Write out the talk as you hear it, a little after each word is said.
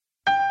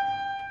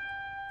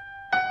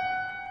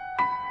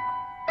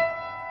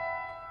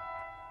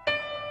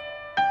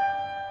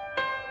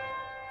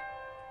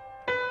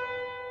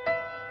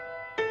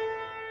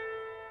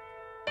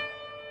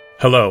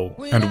Hello,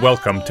 and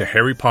welcome to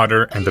Harry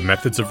Potter and the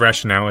Methods of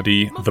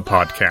Rationality, the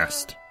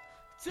podcast.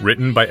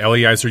 Written by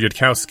Eliezer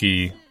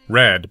Yudkowsky,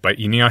 read by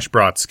Eneasz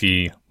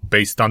Brodsky,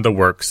 based on the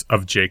works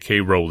of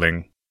J.K.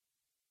 Rowling.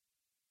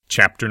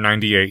 Chapter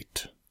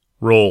 98.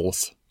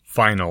 Roles.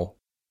 Final.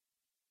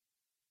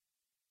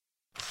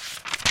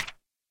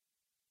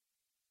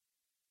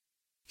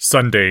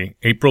 Sunday,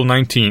 April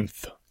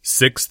 19th,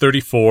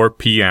 6:34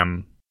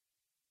 p.m.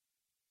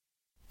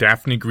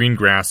 Daphne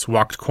Greengrass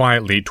walked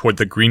quietly toward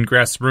the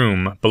Greengrass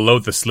room below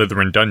the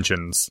Slytherin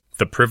dungeons,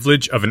 the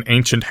privilege of an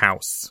ancient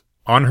house,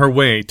 on her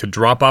way to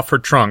drop off her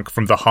trunk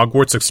from the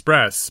Hogwarts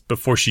Express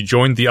before she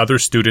joined the other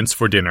students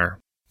for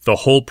dinner. The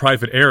whole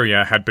private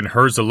area had been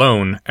hers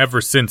alone ever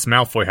since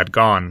Malfoy had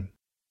gone.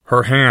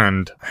 Her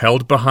hand,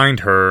 held behind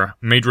her,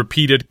 made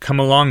repeated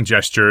come-along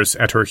gestures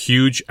at her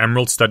huge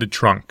emerald-studded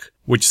trunk,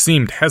 which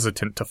seemed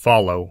hesitant to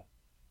follow.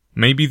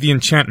 Maybe the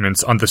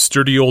enchantments on the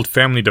sturdy old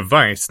family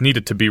device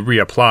needed to be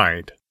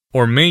reapplied.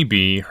 Or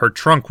maybe her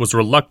trunk was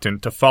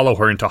reluctant to follow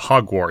her into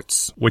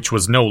Hogwarts, which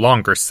was no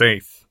longer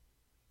safe.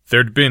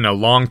 There'd been a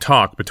long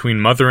talk between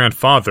mother and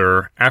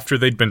father after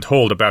they'd been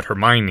told about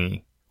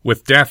Hermione,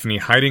 with Daphne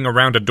hiding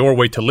around a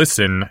doorway to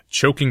listen,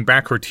 choking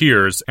back her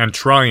tears and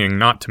trying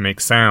not to make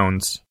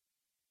sounds.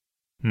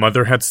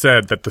 Mother had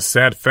said that the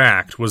sad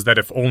fact was that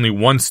if only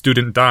one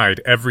student died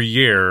every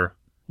year,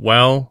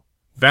 well,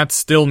 that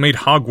still made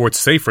Hogwarts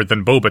safer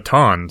than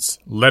Beauxbatons,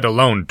 let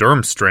alone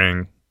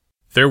Durmstrang.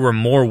 There were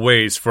more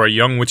ways for a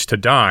young witch to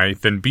die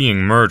than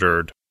being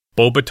murdered.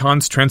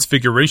 Beauxbaton's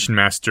Transfiguration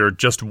Master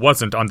just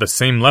wasn't on the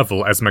same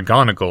level as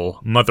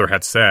McGonagall, Mother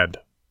had said.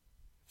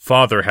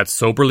 Father had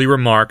soberly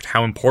remarked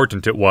how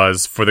important it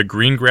was for the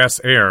Greengrass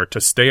heir to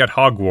stay at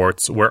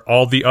Hogwarts where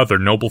all the other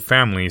noble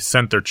families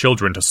sent their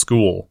children to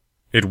school.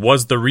 It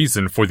was the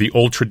reason for the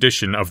old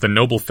tradition of the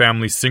noble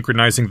families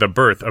synchronizing the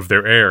birth of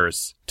their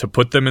heirs, to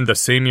put them in the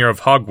same year of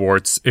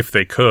Hogwarts if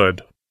they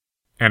could.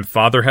 And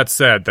Father had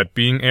said that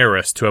being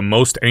heiress to a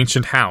most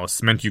ancient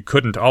house meant you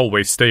couldn't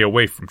always stay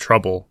away from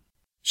trouble.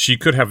 She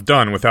could have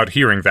done without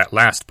hearing that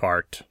last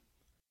part.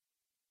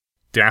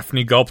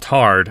 Daphne gulped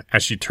hard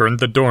as she turned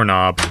the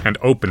doorknob and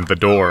opened the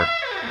door.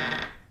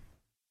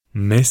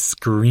 "Miss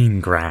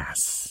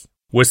Greengrass,"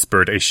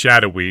 whispered a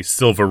shadowy,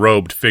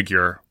 silver-robed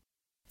figure.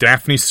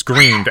 Daphne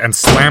screamed and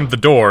slammed the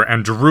door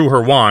and drew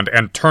her wand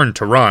and turned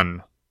to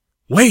run.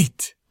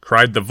 "Wait!"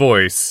 cried the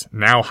voice,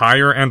 now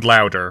higher and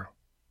louder.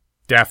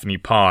 Daphne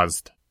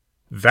paused.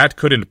 That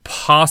couldn't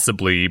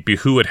possibly be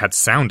who it had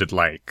sounded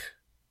like.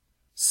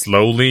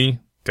 Slowly,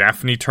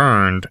 Daphne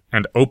turned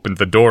and opened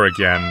the door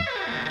again.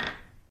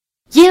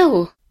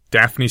 "You!"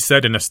 Daphne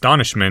said in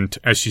astonishment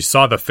as she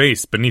saw the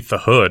face beneath the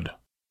hood.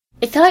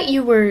 "I thought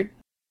you were—"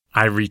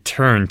 "I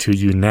return to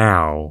you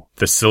now,"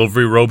 the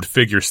silvery-robed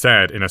figure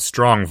said in a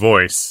strong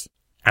voice,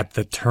 "at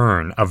the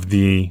turn of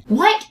the—"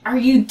 "What are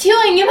you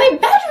doing in my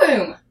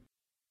bedroom?"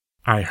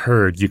 "I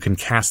heard you can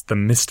cast the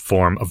mist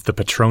form of the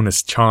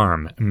Patronus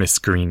charm, Miss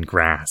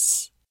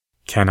Greengrass.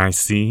 Can I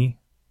see?"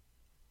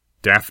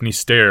 Daphne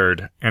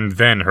stared, and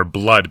then her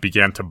blood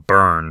began to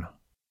burn.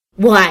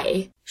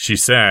 "Why?" she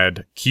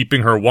said,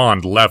 keeping her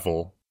wand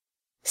level.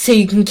 "So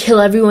you can kill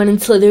everyone in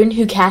Slytherin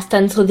who cast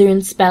on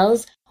Slytherin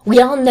spells? We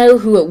all know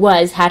who it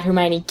was had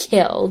Hermione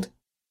killed."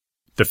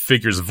 The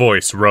figure's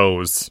voice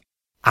rose.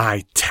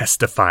 "I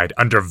testified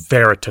under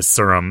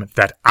Veritaserum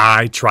that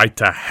I tried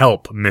to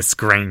help Miss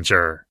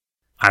Granger.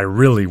 I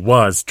really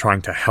was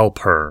trying to help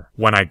her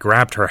when I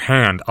grabbed her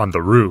hand on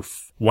the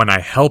roof, when I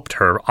helped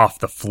her off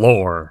the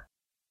floor."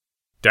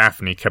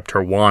 Daphne kept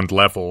her wand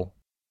level.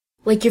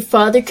 "Like your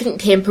father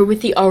couldn't tamper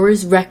with the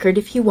Auror's record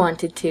if he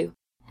wanted to.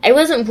 I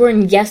wasn't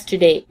born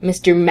yesterday,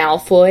 Mr.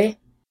 Malfoy."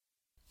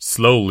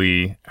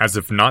 Slowly, as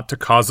if not to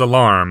cause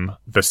alarm,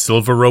 the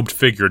silver-robed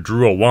figure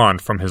drew a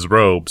wand from his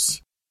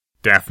robes.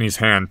 Daphne's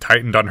hand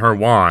tightened on her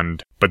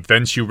wand, but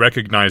then she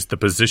recognized the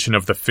position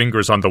of the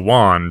fingers on the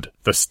wand,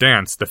 the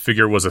stance the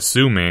figure was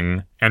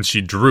assuming, and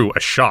she drew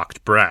a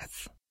shocked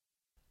breath.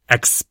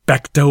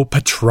 "Expecto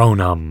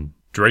Patronum,"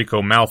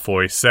 Draco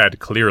Malfoy said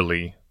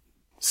clearly.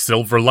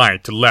 Silver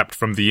light leapt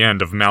from the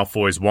end of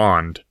Malfoy's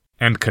wand,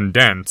 and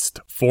condensed,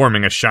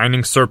 forming a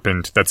shining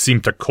serpent that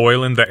seemed to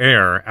coil in the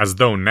air as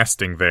though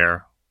nesting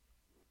there.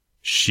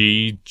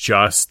 She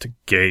just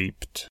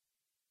gaped.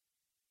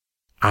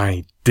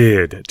 "I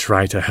did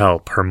try to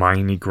help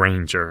Hermione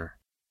Granger,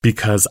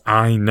 because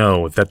I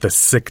know that the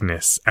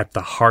sickness at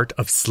the heart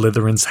of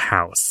Slytherin's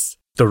house,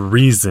 the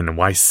reason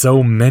why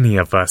so many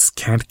of us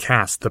can't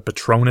cast the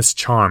Patronus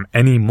charm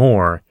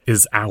anymore,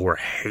 is our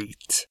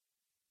hate.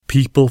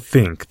 People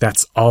think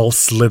that's all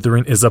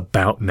Slytherin is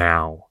about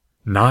now.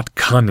 Not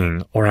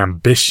cunning or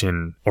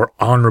ambition or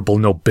honorable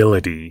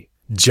nobility,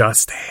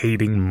 just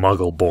hating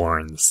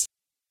Muggleborns.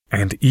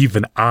 And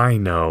even I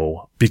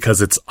know, because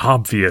it's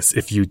obvious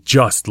if you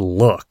just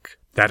look,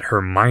 that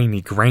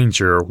Hermione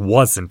Granger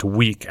wasn't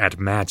weak at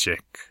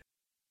magic."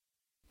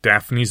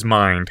 Daphne's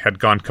mind had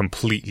gone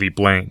completely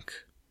blank.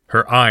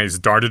 Her eyes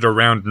darted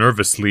around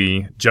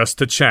nervously just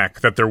to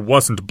check that there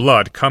wasn't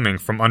blood coming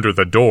from under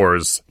the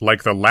doors,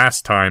 like the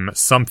last time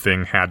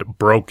something had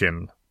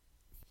broken.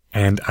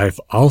 And I've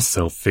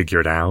also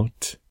figured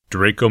out,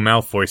 Draco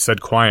Malfoy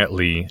said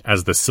quietly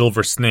as the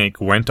silver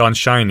snake went on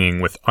shining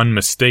with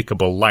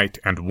unmistakable light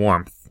and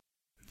warmth,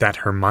 that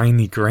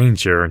Hermione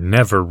Granger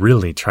never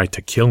really tried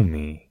to kill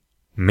me.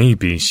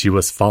 Maybe she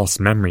was false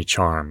memory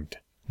charmed.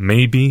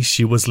 Maybe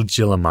she was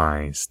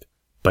legilimized.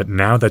 But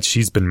now that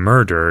she's been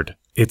murdered,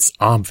 it's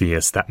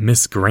obvious that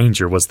Miss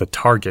Granger was the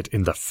target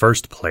in the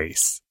first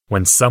place,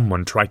 when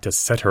someone tried to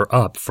set her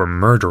up for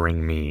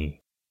murdering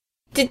me.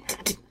 Do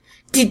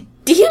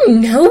you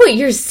know what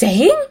you're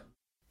saying?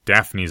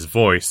 Daphne's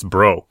voice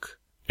broke.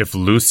 If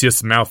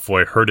Lucius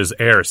Malfoy heard his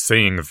heir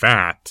saying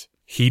that,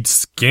 he'd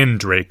skin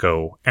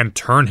Draco and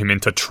turn him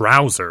into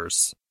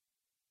trousers.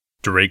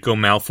 Draco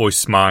Malfoy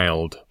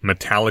smiled,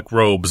 metallic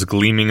robes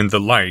gleaming in the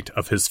light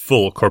of his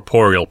full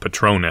corporeal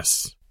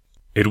Patronus.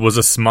 It was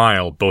a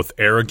smile both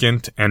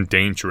arrogant and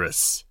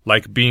dangerous,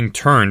 like being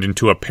turned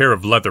into a pair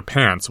of leather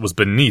pants was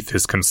beneath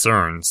his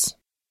concerns.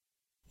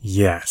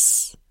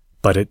 Yes,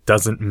 but it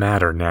doesn't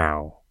matter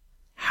now.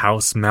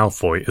 House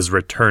Malfoy is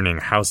returning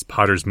House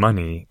Potter's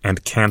money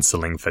and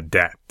canceling the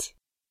debt.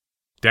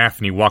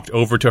 Daphne walked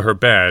over to her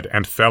bed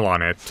and fell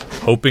on it,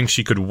 hoping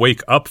she could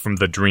wake up from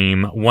the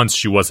dream once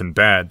she was in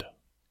bed.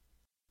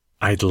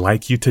 I'd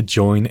like you to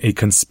join a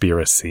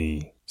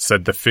conspiracy,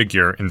 said the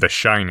figure in the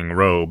shining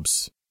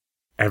robes.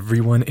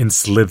 Everyone in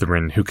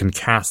Slytherin who can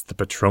cast the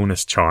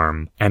Patronus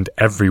charm, and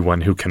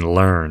everyone who can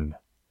learn.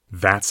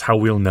 That's how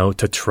we'll know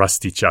to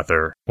trust each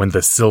other when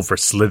the Silver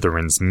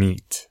Slytherins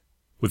meet.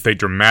 With a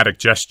dramatic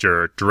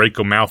gesture,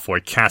 Draco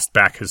Malfoy cast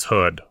back his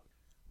hood.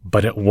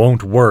 But it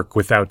won't work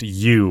without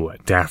you,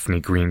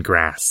 Daphne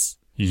Greengrass.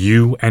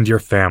 You and your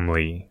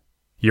family.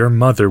 Your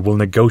mother will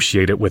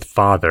negotiate it with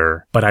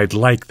Father, but I'd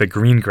like the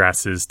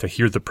Greengrasses to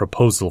hear the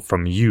proposal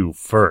from you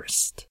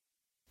first.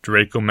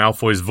 Draco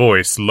Malfoy's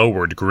voice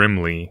lowered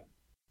grimly.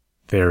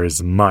 There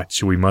is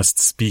much we must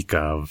speak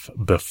of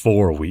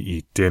before we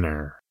eat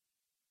dinner.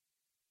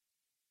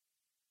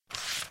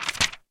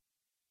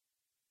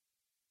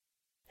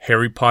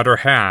 Harry Potter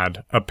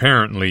had,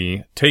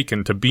 apparently,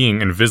 taken to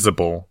being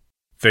invisible.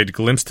 They'd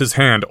glimpsed his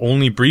hand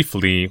only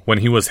briefly when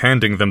he was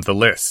handing them the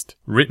list,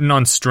 written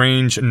on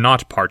strange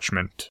knot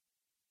parchment.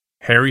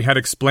 Harry had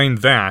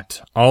explained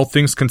that, all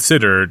things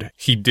considered,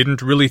 he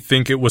didn't really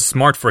think it was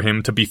smart for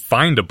him to be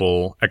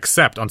findable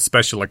except on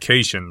special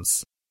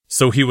occasions.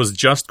 So he was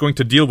just going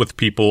to deal with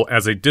people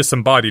as a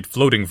disembodied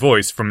floating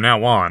voice from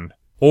now on,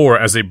 or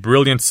as a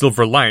brilliant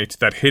silver light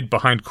that hid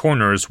behind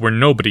corners where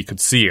nobody could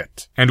see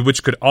it, and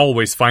which could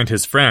always find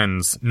his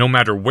friends, no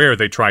matter where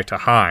they tried to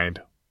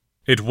hide.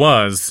 It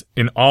was,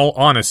 in all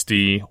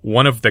honesty,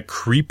 one of the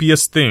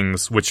creepiest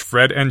things which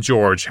Fred and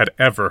George had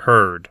ever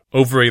heard,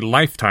 over a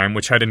lifetime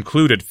which had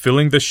included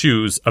filling the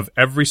shoes of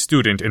every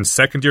student in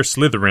second-year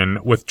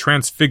Slytherin with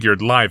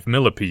transfigured live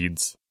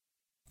millipedes.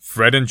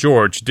 Fred and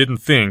George didn't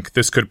think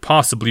this could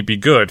possibly be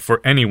good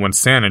for anyone's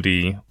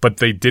sanity, but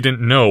they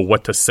didn't know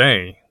what to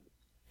say.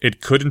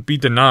 It couldn't be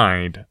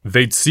denied,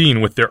 they'd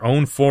seen with their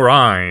own 4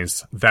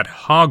 eyes, that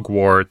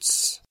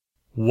Hogwarts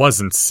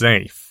wasn't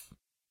safe.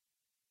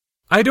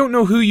 I don't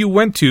know who you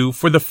went to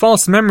for the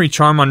false memory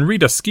charm on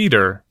Rita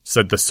Skeeter,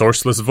 said the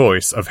sourceless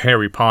voice of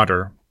Harry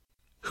Potter.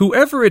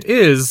 Whoever it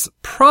is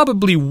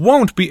probably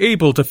won't be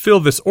able to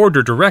fill this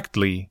order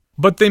directly,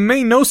 but they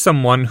may know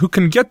someone who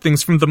can get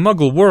things from the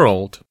Muggle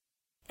world.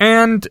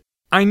 And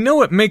I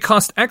know it may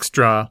cost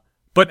extra,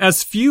 but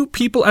as few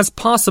people as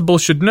possible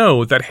should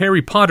know that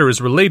Harry Potter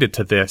is related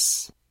to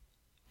this.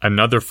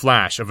 Another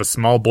flash of a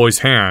small boy's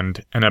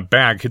hand, and a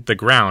bag hit the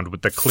ground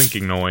with the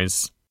clinking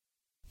noise.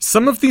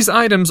 Some of these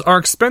items are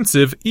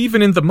expensive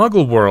even in the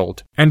Muggle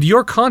world, and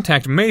your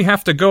contact may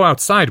have to go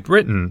outside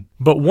Britain,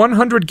 but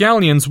 100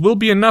 galleons will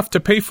be enough to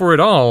pay for it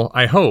all,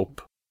 I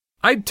hope.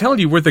 I'd tell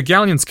you where the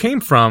galleons came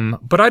from,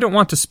 but I don't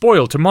want to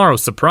spoil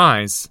tomorrow's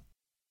surprise.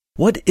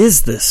 What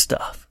is this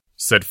stuff?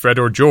 Said Fred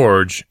or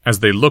George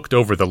as they looked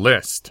over the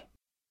list.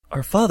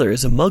 Our father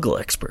is a Muggle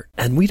expert,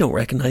 and we don't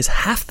recognize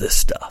half this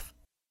stuff.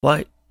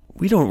 Why,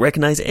 we don't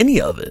recognize any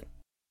of it.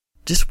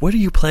 Just what are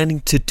you planning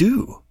to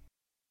do?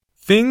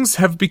 Things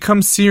have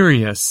become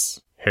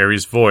serious,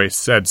 Harry's voice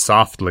said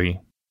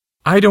softly.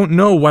 I don't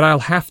know what I'll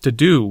have to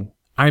do.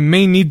 I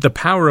may need the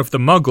power of the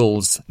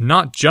Muggles,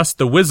 not just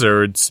the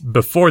wizards,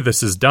 before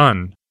this is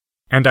done.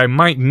 And I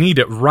might need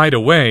it right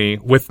away,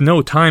 with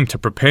no time to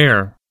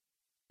prepare.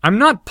 I'm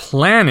not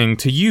planning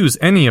to use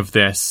any of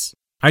this.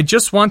 I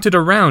just want it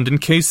around in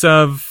case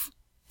of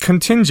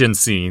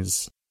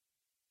contingencies.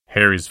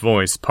 Harry's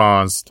voice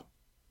paused.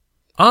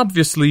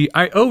 Obviously,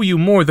 I owe you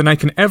more than I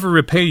can ever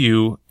repay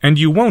you, and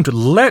you won't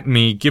let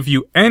me give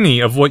you any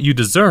of what you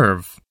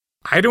deserve.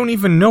 I don't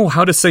even know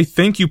how to say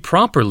thank you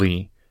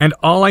properly, and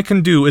all I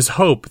can do is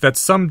hope that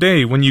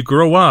someday when you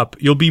grow up,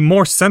 you'll be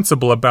more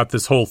sensible about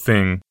this whole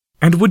thing.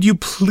 And would you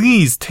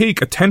please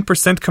take a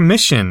 10%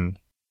 commission?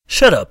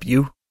 Shut up,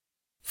 you.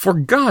 For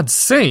God's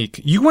sake,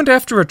 you went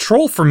after a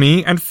troll for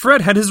me, and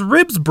Fred had his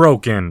ribs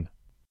broken.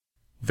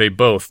 They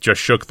both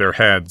just shook their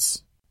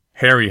heads.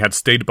 Harry had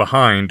stayed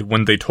behind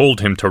when they told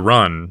him to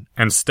run,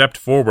 and stepped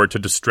forward to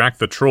distract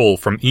the troll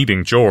from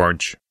eating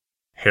George.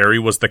 Harry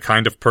was the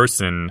kind of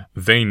person,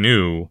 they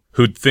knew,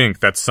 who'd think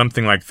that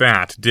something like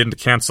that didn't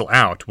cancel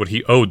out what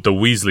he owed the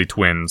Weasley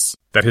twins,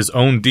 that his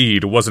own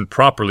deed wasn't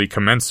properly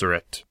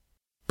commensurate.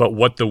 But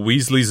what the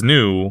Weasleys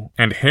knew,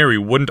 and Harry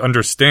wouldn't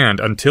understand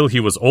until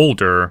he was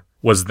older,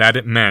 was that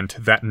it meant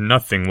that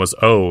nothing was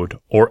owed,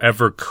 or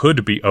ever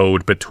could be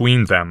owed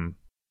between them.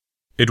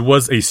 It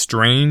was a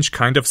strange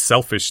kind of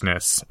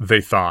selfishness,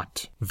 they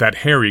thought,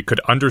 that Harry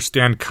could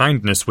understand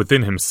kindness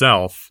within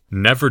himself,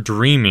 never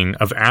dreaming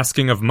of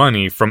asking of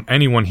money from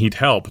anyone he'd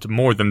helped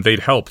more than they'd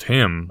helped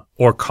him,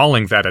 or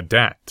calling that a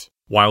debt,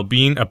 while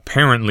being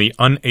apparently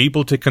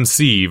unable to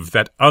conceive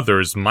that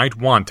others might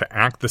want to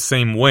act the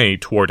same way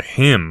toward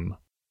him.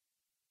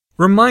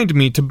 "Remind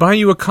me to buy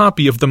you a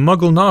copy of the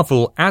Muggle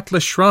novel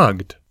Atlas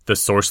Shrugged," the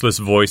sourceless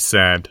voice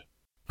said.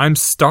 "I'm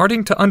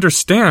starting to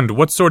understand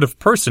what sort of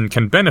person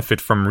can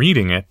benefit from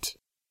reading it."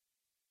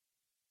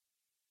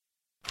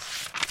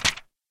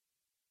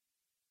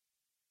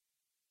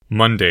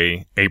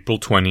 Monday, April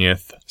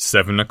 20th,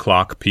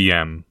 7:00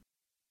 p.m.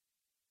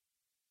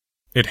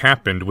 It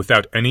happened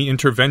without any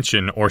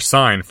intervention or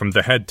sign from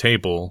the head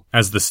table,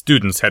 as the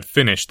students had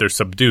finished their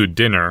subdued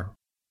dinner.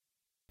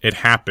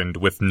 It happened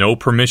with no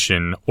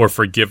permission or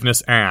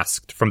forgiveness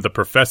asked from the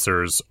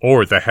professors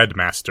or the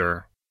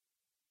headmaster.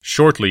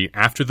 Shortly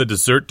after the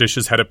dessert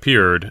dishes had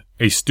appeared,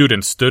 a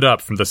student stood up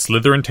from the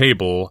Slytherin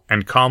table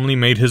and calmly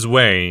made his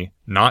way,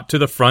 not to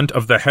the front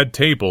of the head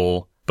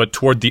table, but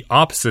toward the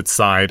opposite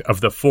side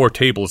of the 4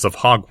 tables of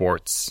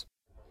Hogwarts.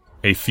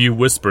 A few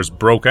whispers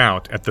broke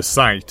out at the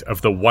sight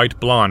of the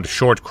white-blonde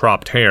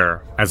short-cropped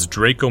hair, as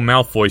Draco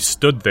Malfoy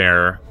stood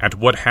there at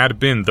what had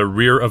been the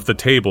rear of the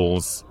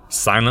tables,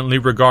 silently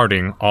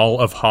regarding all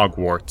of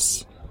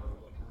Hogwarts.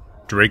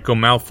 Draco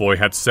Malfoy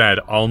had said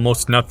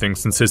almost nothing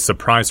since his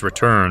surprise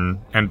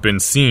return, and been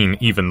seen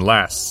even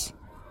less.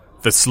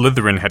 The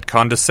Slytherin had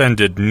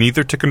condescended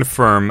neither to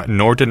confirm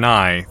nor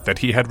deny that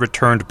he had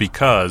returned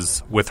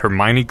because, with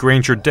Hermione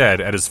Granger dead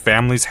at his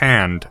family's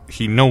hand,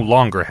 he no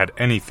longer had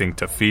anything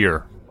to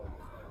fear.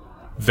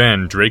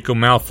 Then Draco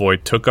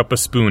Malfoy took up a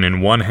spoon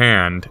in one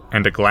hand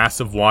and a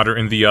glass of water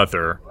in the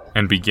other,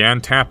 and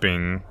began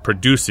tapping,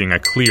 producing a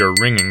clear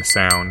ringing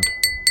sound.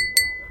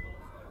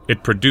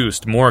 It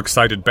produced more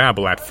excited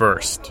babble at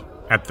first.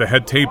 At the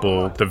head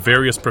table, the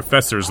various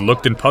professors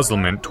looked in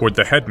puzzlement toward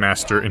the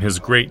headmaster in his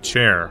great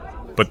chair,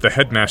 but the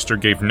headmaster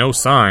gave no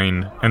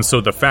sign, and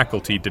so the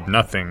faculty did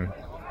nothing.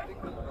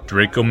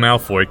 Draco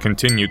Malfoy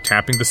continued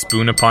tapping the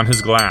spoon upon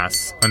his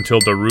glass until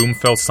the room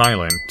fell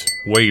silent,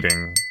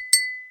 waiting.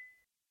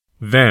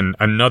 Then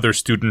another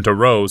student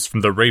arose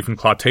from the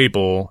Ravenclaw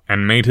table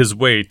and made his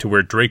way to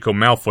where Draco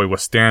Malfoy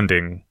was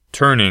standing,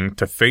 turning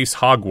to face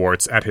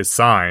Hogwarts at his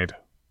side.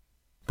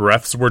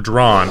 Breaths were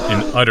drawn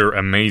in utter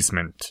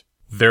amazement.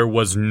 There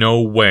was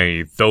no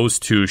way those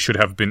two should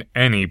have been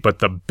any but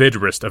the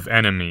bitterest of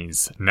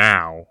enemies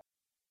now.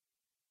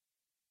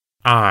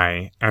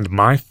 "I and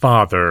my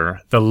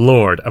father, the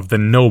Lord of the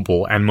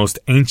noble and most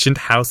ancient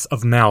house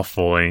of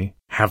Malfoy,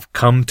 have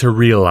come to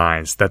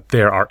realize that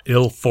there are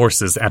ill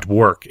forces at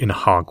work in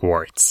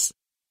Hogwarts.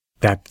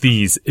 That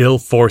these ill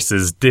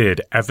forces did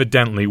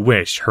evidently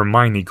wish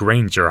Hermione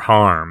Granger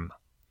harm.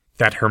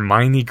 That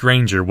Hermione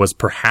Granger was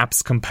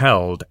perhaps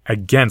compelled,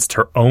 against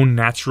her own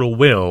natural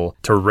will,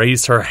 to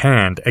raise her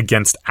hand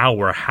against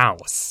our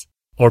house.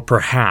 Or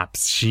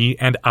perhaps she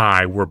and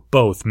I were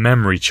both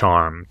memory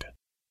charmed.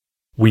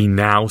 We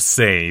now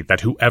say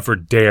that whoever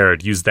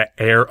dared use the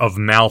heir of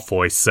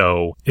Malfoy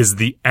so is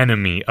the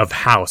enemy of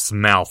House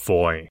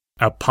Malfoy,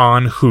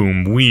 upon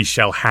whom we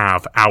shall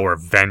have our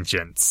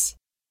vengeance.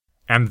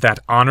 And that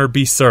honor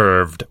be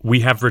served,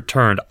 we have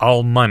returned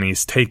all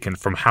monies taken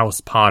from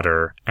House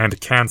Potter and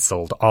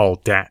cancelled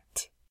all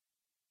debt."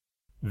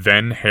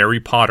 Then Harry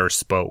Potter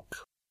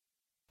spoke.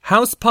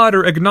 "House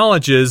Potter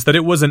acknowledges that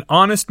it was an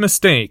honest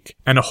mistake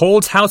and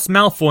holds House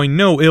Malfoy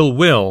no ill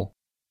will.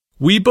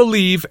 We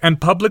believe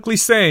and publicly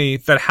say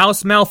that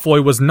House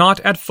Malfoy was not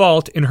at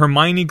fault in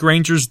Hermione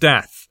Granger's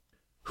death.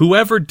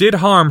 Whoever did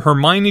harm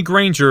Hermione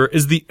Granger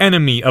is the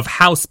enemy of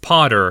House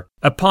Potter,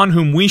 upon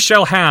whom we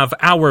shall have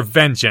our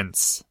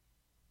vengeance."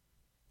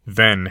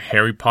 Then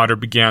Harry Potter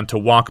began to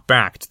walk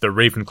back to the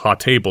Ravenclaw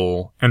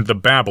table, and the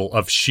babble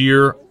of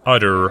sheer,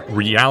 utter,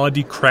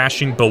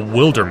 reality-crashing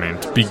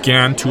bewilderment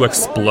began to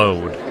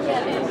explode.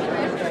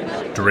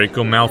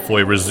 Draco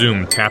Malfoy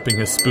resumed tapping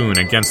his spoon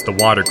against the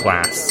water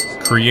glass,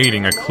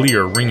 creating a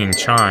clear ringing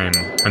chime,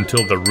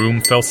 until the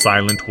room fell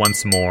silent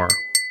once more.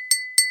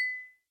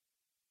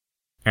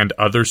 And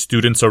other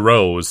students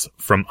arose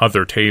from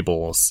other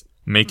tables,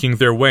 making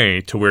their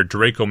way to where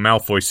Draco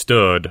Malfoy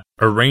stood,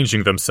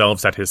 arranging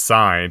themselves at his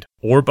side,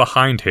 or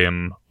behind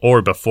him,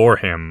 or before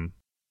him.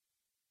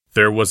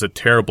 There was a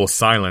terrible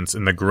silence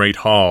in the great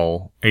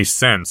hall, a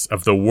sense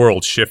of the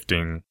world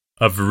shifting,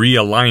 of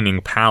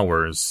realigning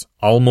powers,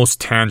 almost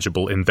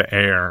tangible in the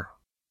air.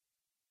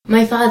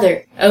 "My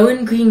father,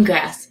 Owen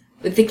Greengrass,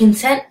 with the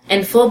consent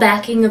and full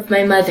backing of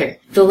my mother,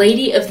 the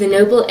lady of the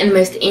noble and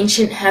most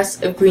ancient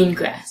house of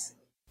Greengrass."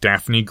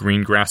 Daphne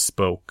Greengrass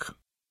spoke.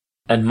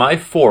 "And my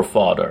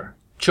forefather,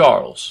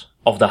 Charles,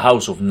 of the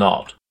House of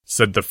Naught,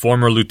 said the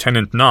former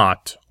Lieutenant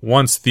Naught,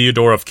 once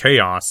Theodore of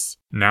Chaos,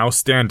 now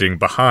standing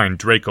behind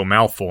Draco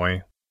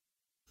Malfoy.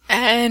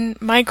 And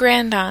my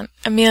grandaunt,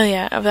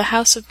 Amelia, of the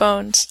House of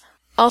Bones,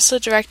 also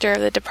director of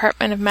the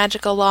Department of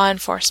Magical Law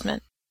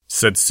Enforcement,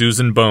 said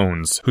Susan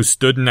Bones, who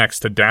stood next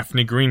to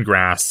Daphne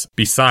Greengrass,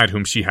 beside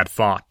whom she had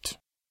fought.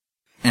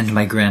 And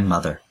my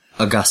grandmother,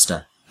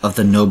 Augusta, of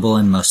the noble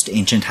and most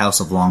ancient House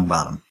of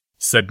Longbottom,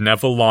 said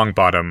Neville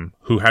Longbottom,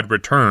 who had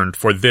returned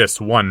for this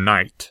one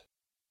night.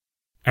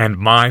 And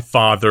my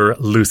father,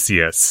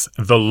 Lucius,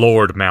 the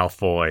Lord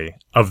Malfoy,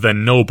 of the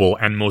noble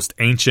and most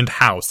ancient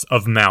House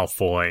of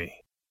Malfoy,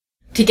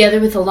 together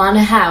with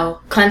Alana Howe,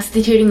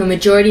 constituting a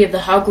majority of the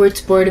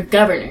Hogwarts Board of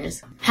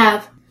Governors,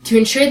 have, to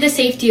ensure the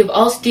safety of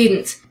all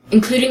students,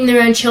 including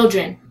their own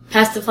children,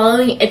 passed the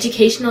following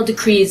educational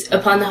decrees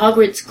upon the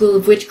Hogwarts School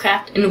of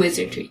Witchcraft and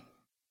Wizardry.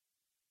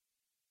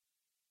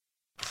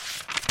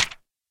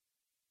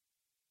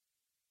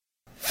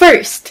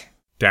 First,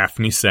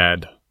 Daphne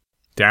said.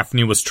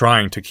 Daphne was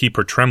trying to keep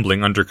her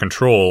trembling under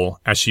control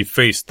as she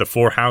faced the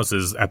 4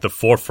 houses at the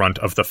forefront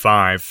of the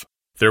 5.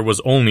 There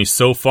was only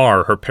so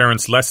far her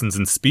parents' lessons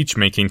in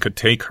speech-making could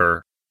take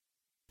her.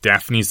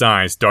 Daphne's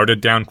eyes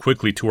darted down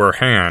quickly to her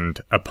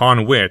hand,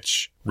 upon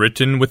which,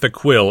 written with a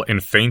quill in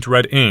faint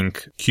red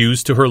ink,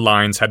 cues to her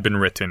lines had been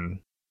written.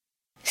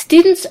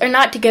 Students are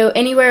not to go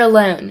anywhere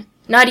alone,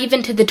 not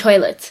even to the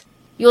toilets.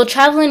 You will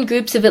travel in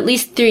groups of at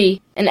least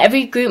 3, and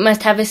every group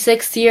must have a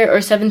 6th year or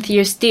 7th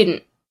year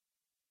student.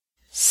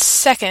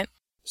 Second,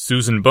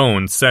 Susan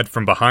Bones said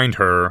from behind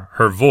her,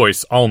 her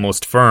voice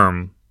almost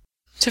firm.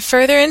 to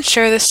further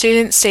ensure the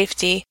students'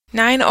 safety,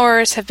 9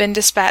 Aurors have been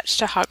dispatched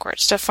to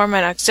Hogwarts to form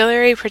an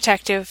auxiliary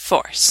protective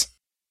force.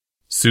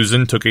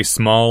 Susan took a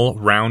small,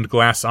 round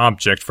glass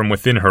object from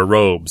within her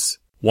robes,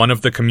 one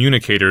of the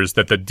communicators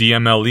that the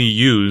DMLE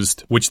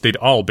used, which they'd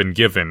all been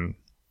given.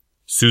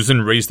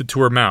 Susan raised it to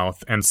her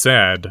mouth and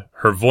said,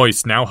 her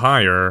voice now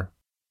higher,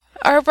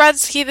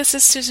 Arbrodsky, this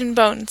is Susan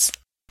Bones.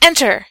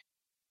 Enter!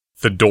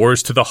 The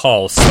doors to the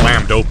hall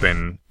slammed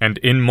open, and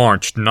in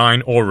marched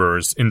 9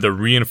 Aurors in the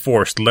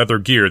reinforced leather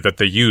gear that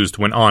they used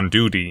when on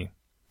duty.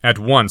 At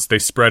once they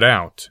spread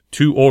out,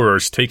 2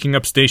 Aurors taking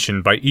up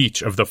station by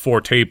each of the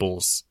 4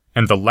 tables,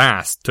 and the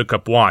last took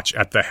up watch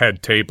at the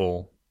head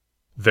table.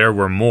 There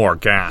were more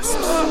gasps.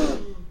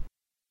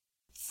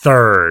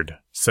 Third,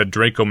 said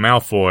Draco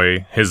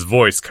Malfoy, his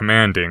voice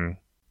commanding.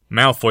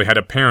 Malfoy had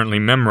apparently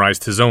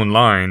memorized his own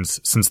lines,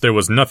 since there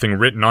was nothing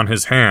written on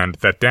his hand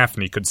that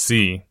Daphne could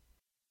see.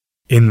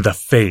 In the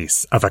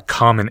face of a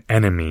common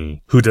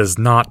enemy who does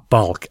not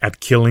balk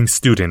at killing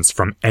students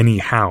from any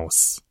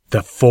house,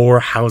 the 4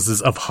 houses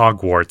of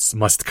Hogwarts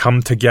must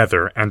come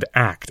together and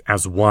act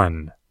as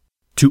one.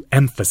 To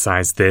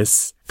emphasize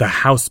this, the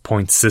house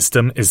point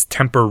system is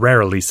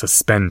temporarily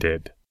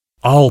suspended.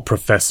 All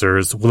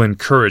professors will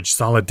encourage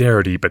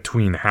solidarity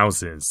between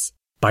houses,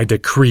 by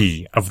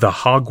decree of the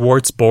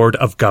Hogwarts Board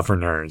of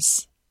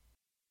Governors.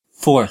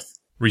 Fourth,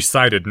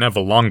 Recited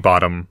Neville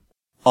Longbottom.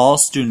 all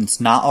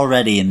students not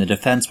already in the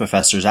defense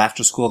professor's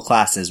after-school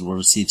classes will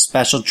receive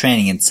special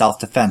training in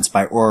self-defense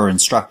by Auror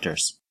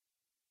instructors.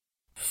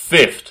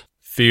 Fifth,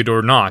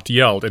 Theodore Nott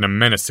yelled in a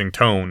menacing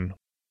tone.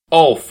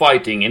 all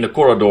fighting in the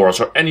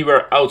corridors or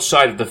anywhere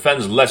outside of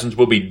defense lessons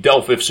will be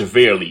dealt with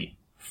severely.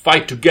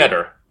 Fight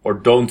together, or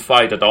don't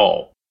fight at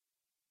all.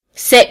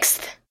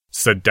 6th,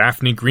 said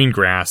Daphne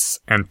Greengrass,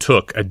 and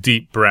took a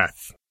deep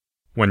breath.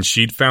 When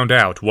she'd found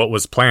out what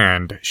was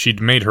planned,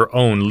 she'd made her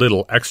own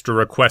little extra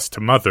request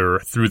to Mother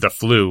through the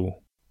flu.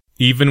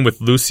 Even with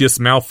Lucius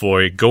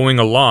Malfoy going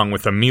along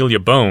with Amelia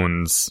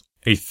Bones,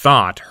 a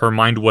thought her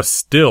mind was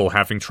still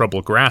having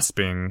trouble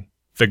grasping,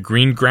 the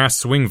Greengrass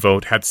swing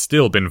vote had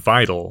still been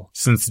vital,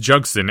 since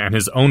Jugson and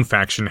his own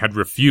faction had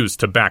refused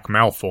to back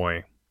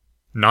Malfoy.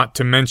 Not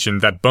to mention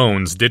that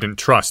Bones didn't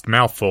trust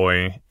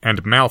Malfoy,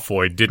 and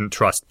Malfoy didn't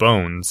trust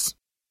Bones.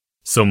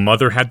 So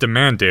Mother had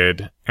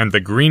demanded, and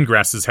the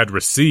Greengrasses had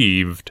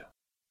received.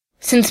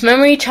 Since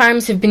memory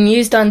charms have been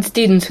used on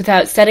students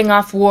without setting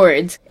off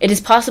wards, it is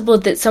possible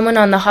that someone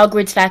on the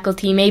Hogwarts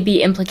faculty may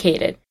be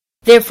implicated.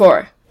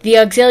 Therefore, the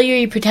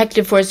Auxiliary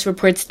Protective Force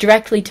reports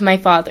directly to my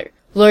father,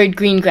 Lord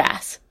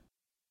Greengrass.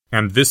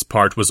 And this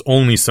part was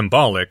only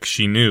symbolic,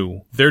 she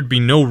knew. There'd be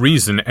no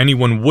reason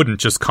anyone wouldn't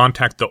just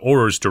contact the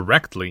Aurors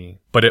directly,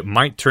 but it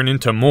might turn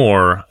into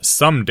more,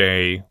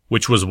 someday,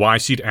 which was why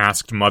she'd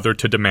asked Mother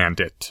to demand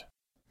it.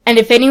 And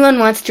if anyone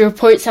wants to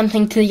report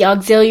something to the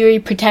Auxiliary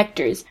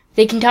Protectors,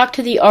 they can talk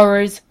to the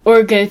Aurors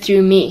or go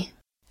through me.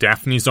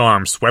 Daphne's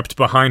arm swept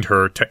behind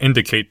her to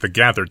indicate the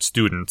gathered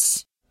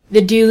students.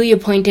 The duly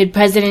appointed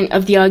President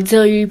of the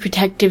Auxiliary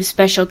Protective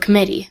Special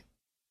Committee.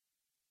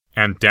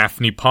 And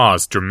Daphne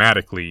paused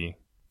dramatically.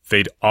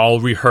 They'd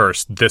all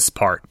rehearsed this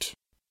part.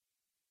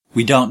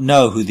 We don't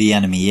know who the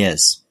enemy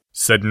is,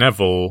 said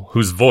Neville,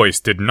 whose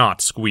voice did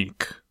not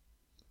squeak.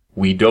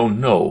 We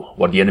don't know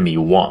what the enemy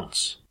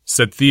wants,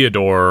 said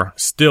Theodore,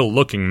 still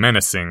looking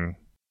menacing.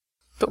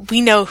 But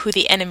we know who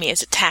the enemy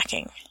is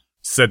attacking,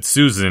 said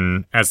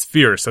Susan, as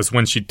fierce as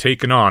when she'd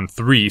taken on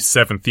 3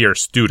 7th-year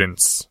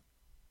students.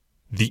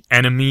 "The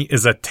enemy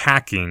is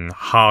attacking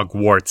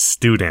Hogwarts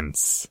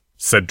students,"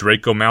 said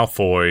Draco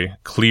Malfoy,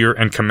 clear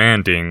and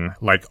commanding,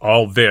 like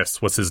all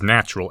this was his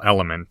natural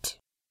element.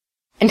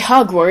 "And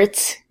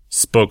Hogwarts,"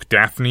 spoke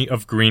Daphne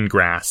of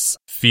Greengrass,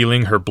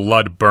 feeling her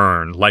blood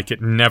burn like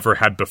it never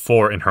had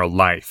before in her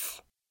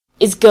life,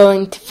 "is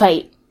going to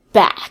fight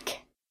back."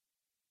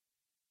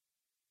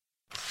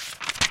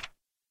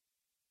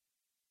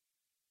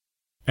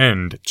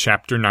 End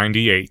Chapter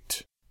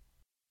 98.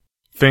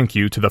 Thank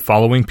you to the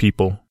following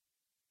people: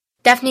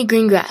 Daphne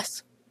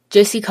Greengrass,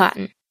 Josie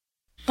Cotton,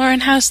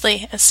 Lauren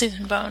Housley as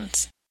Susan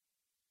Bones,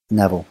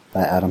 Neville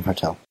by Adam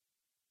Hartel,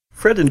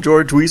 Fred and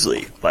George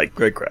Weasley by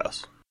Greg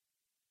Krause.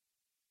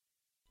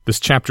 This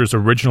chapter's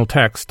original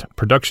text,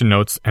 production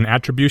notes, and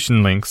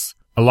attribution links,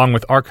 along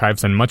with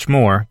archives and much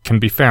more, can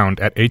be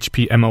found at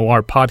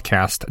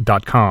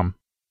hpmorpodcast.com.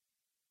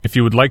 If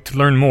you would like to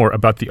learn more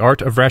about the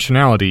art of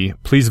rationality,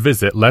 please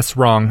visit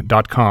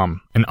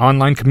lesswrong.com, an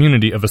online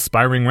community of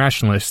aspiring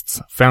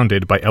rationalists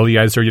founded by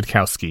Eliezer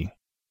Yudkowsky.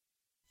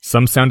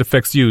 Some sound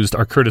effects used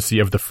are courtesy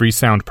of the Free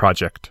Sound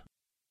Project.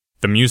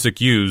 The music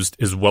used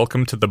is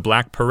Welcome to the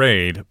Black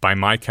Parade by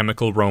My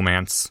Chemical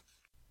Romance.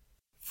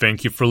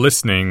 Thank you for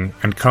listening,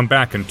 and come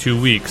back in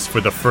 2 weeks for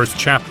the first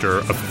chapter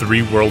of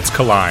Three Worlds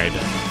Collide,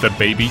 The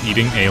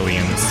Baby-Eating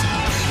Aliens.